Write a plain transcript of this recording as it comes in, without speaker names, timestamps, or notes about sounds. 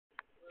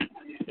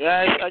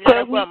Ya,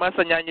 anya kwa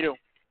masa nyanyiro.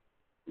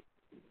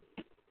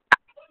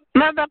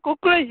 Maba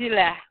cockroach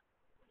la.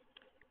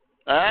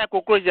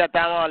 Cockroach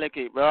atama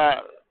leki.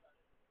 Ba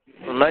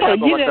Oh,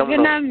 jire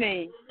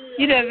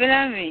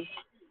venami.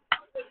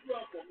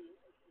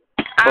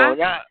 Oh,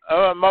 ya,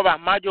 maba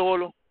majo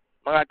holo.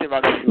 Magate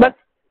ba.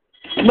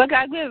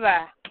 Bagagbe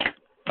ba.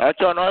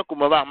 Acho no ku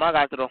maba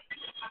magatro.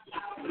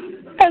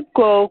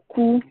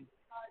 Ekoku.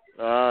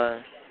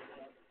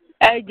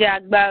 Eja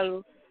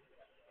agbaro.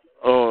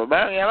 Oh,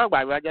 ba ya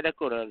ba gba jade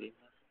ko rele.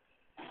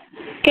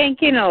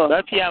 Kenkino.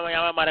 Ba fi ama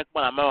ya ma rek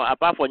ma ma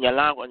apa fo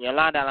nyala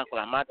da na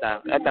kula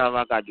mata. Eta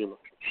ma ka julo.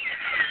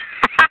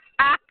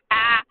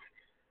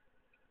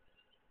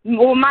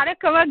 O mare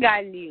kama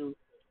galio.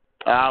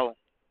 Aw.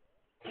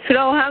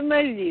 Fro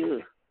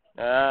hamelio.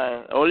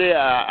 Oli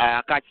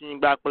a catching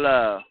back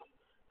pula.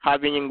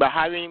 Having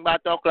ba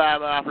to cry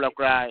ma flo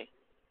cry.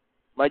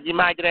 Ma ji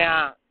ma jre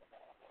ha.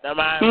 Da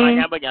ma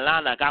nya ba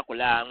nyala na ka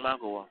kula ma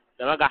ko.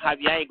 Da ma ka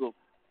havia igo.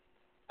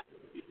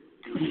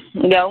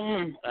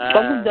 Gaum.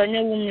 Koku donye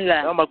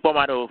wumla. No ma po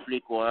ma do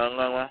fliko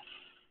ngwa.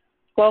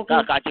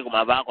 Koku. Ka chi ko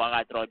ma ba ko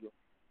ga trojo.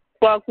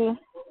 Koku.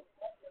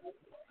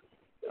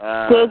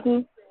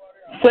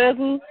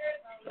 Koku.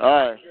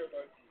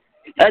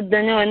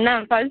 Adonyo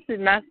na fasi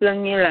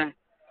masongila.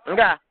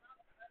 Nga.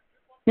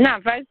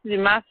 Na fasi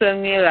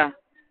masongila.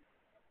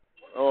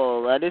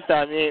 Oh, but this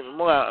time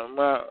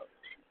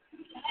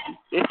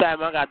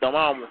I got the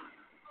mom.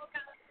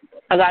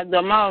 I got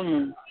the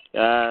mom.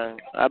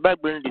 I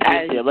bet bring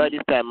the about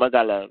this time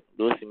Magala,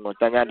 those in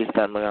Montana this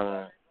time.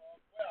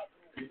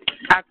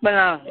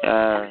 Akbala.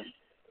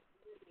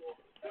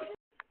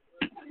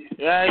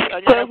 Yeah,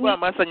 I just go a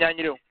master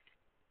nyanyiro.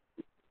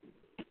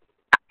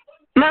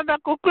 Maba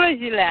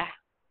cockroach la.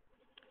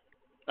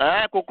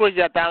 Cockroach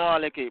atama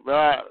leki.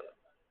 Ba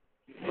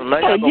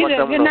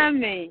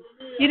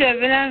jire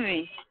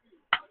venami.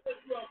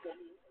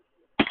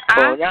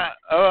 Oh, ya,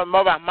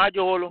 maba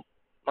majo holo.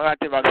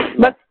 Magate ba.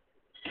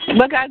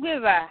 Bagagbe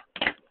ba.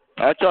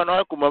 Acho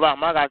no ku maba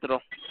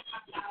magatro.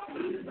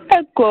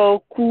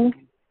 Ekoku.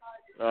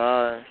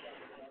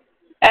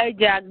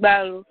 Eja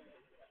agbaro.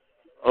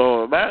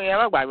 Oh, ba ya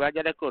ba gba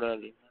jade ko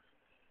rele.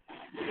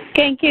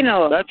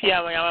 Kenkino. Ba fi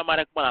ama ya ma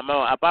rek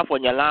ma apa fo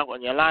nyala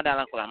da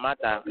na kula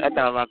mata.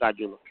 Eta ma ka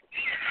julo.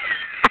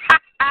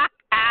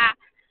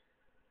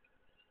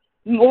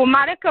 O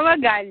mare kama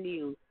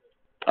galio.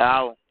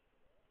 Aw.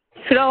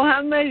 Fro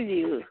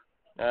hamelio.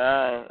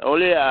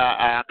 Oli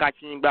a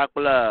catching back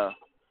pula.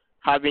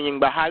 Having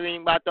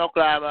ba to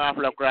cry ma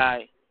flo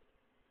cry.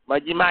 Ma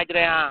ji ma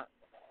jre ha.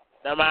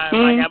 Da ma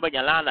nya ba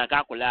nyala na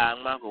ka kula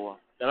ma ko.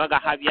 Da ma ka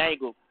havia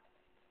igo.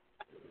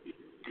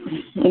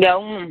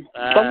 Gaum.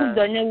 Koku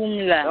donye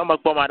wumla. No ma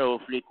po ma do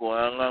fliko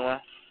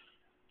ngwa.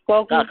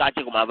 Koku. Ka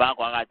chi ko ma ba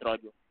ko ga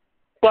trojo.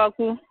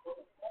 Koku.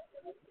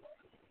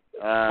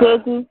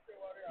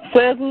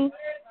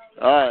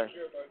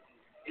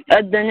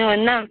 Adonyo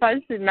na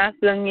fasi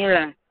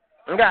masongila.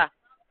 Nga.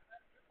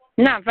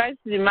 Na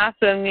fasi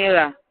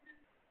masongila.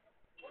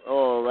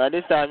 Oh, but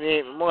this time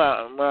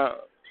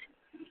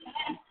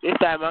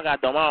I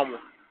got the mom.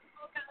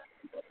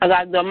 I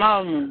got the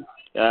mom.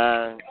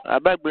 I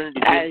bet bring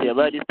the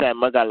about this time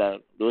Magala,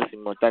 those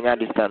in Montana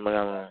this time.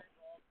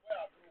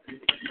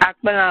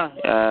 Akbala.